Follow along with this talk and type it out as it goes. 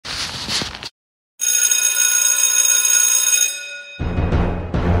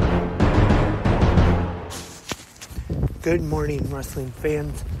Good morning, wrestling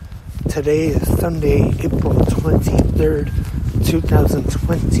fans. Today is Sunday, April 23rd,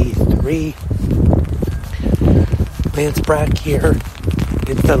 2023. Lance Brock here.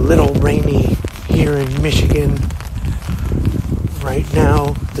 It's a little rainy here in Michigan right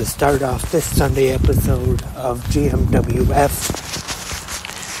now to start off this Sunday episode of GMWF.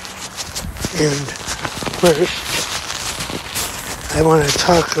 And first, I want to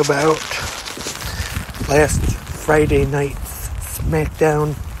talk about last Friday night's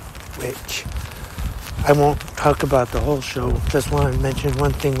SmackDown, which I won't talk about the whole show. Just want to mention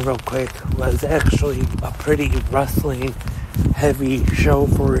one thing real quick. Was actually a pretty wrestling heavy show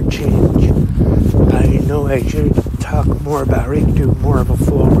for a change. I know I should talk more about it, do more of a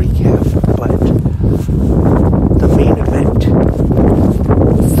full recap, but the main event,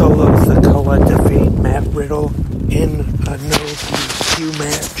 Solo Sikoa defeat Matt Riddle in a no DQ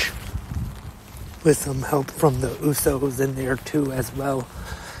match, with some help from the Usos in there too as well.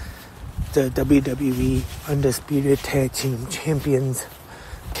 The WWE Undisputed Tag Team Champions,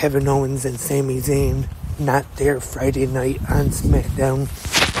 Kevin Owens and Sami Zayn, not there Friday night on SmackDown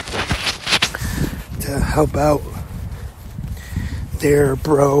to help out their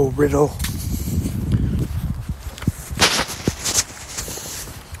bro Riddle.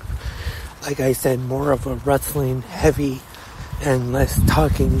 Like I said, more of a wrestling heavy and less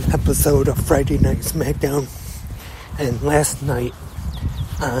talking episode of Friday Night SmackDown. And last night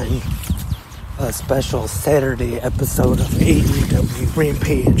on a special Saturday episode of AEW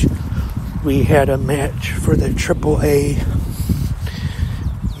Rampage, we had a match for the AAA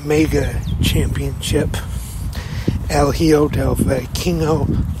Mega Championship. El Hijo del Vikingo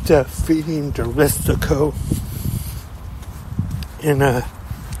defeating Doristico in a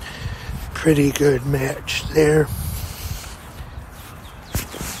pretty good match there.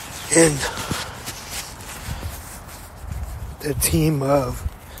 And the team of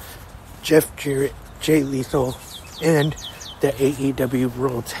Jeff Jarrett, Jay Lethal, and the AEW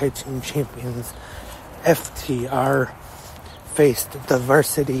World Tag Team Champions FTR faced the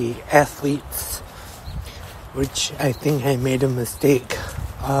Varsity Athletes, which I think I made a mistake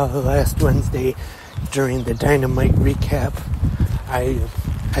last Wednesday during the Dynamite recap. I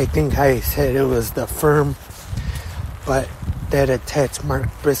think I said it was the Firm, but that attached Mark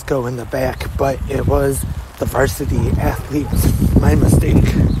Briscoe in the back, but it was the Varsity Athletes. My mistake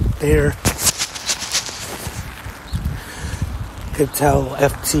there. Could tell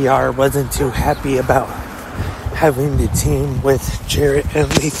FTR wasn't too happy about having the team with Jarrett and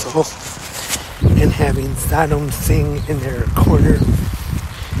Lethal and having Saddam Singh in their corner.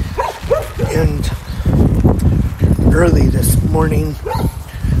 And early this morning,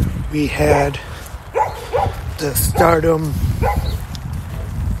 we had the Stardom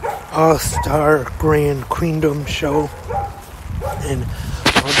All-Star Grand Queendom show, and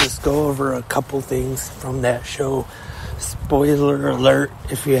I'll just go over a couple things from that show. Spoiler alert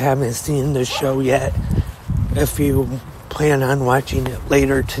if you haven't seen the show yet. If you plan on watching it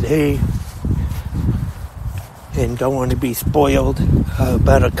later today and don't want to be spoiled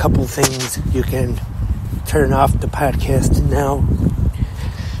about a couple things, you can turn off the podcast now.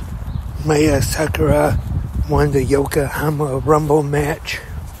 Maya Sakura won the Yokohama Rumble match,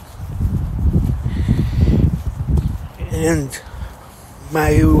 and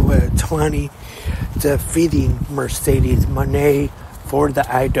Mayu Iwatani defeating Mercedes Moné for the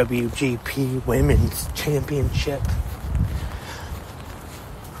IWGP Women's Championship.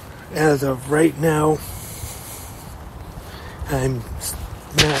 As of right now, I'm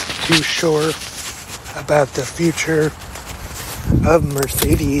not too sure about the future of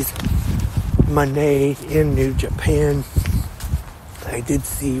Mercedes Moné in New Japan. I did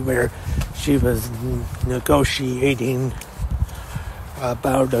see where she was negotiating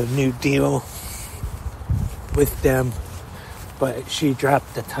about a new deal with them, but she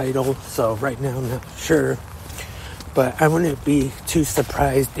dropped the title, so right now I'm not sure. But I wouldn't be too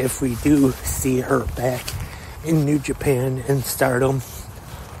surprised if we do see her back in New Japan and Stardom,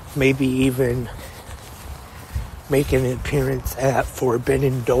 maybe even make an appearance at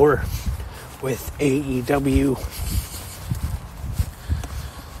Forbidden Door with AEW,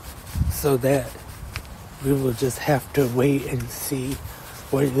 so that we will just have to wait and see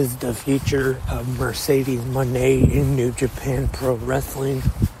what is the future of Mercedes Moné in New Japan Pro Wrestling.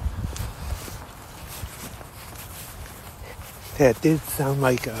 That did sound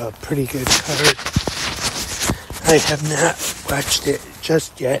like a pretty good card. I have not watched it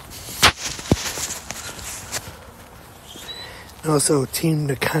just yet. Also, Team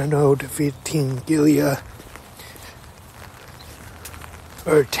Nakano defeated Team Gilia.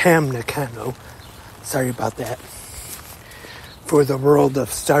 Or Tam Nakano. Sorry about that. for the World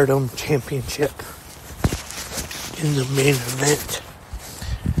of Stardom Championship in the main event.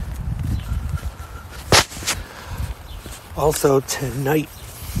 Also tonight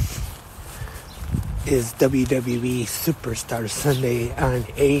is WWE Superstar Sunday on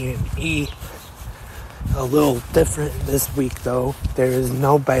A&E. A little different this week though. There is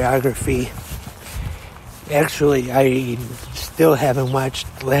no biography. Actually, I still haven't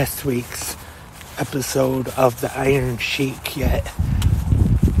watched last week's episode of the Iron Sheik yet.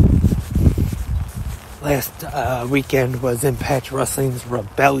 Last weekend was Impact Wrestling's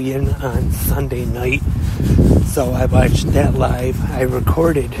Rebellion on Sunday night, so I watched that live. I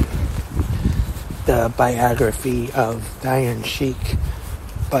recorded the biography of the Iron Sheik,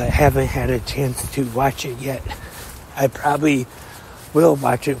 but haven't had a chance to watch it yet. I probably will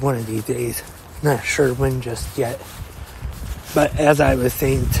watch it one of these days. Not sure when just yet. But as I was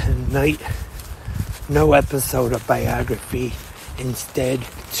saying tonight, no episode of biography. Instead,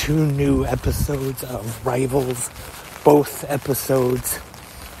 2 new episodes of Rivals. Both episodes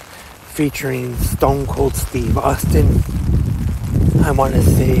featuring Stone Cold Steve Austin. I want to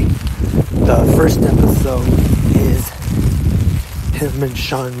say the first episode is him and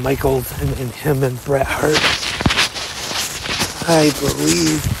Shawn Michaels, and then him and Bret Hart, I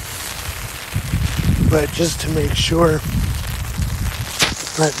believe. But just to make sure,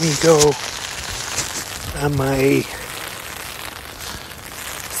 let me go on my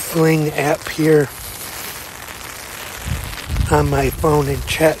Sling app here on my phone and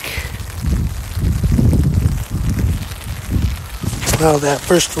check. Well, that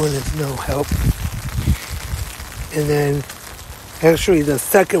first one is no help. And then, actually the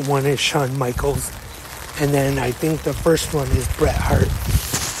second one is Shawn Michaels. And then I think the first one is Bret Hart.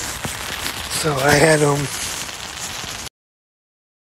 So I had them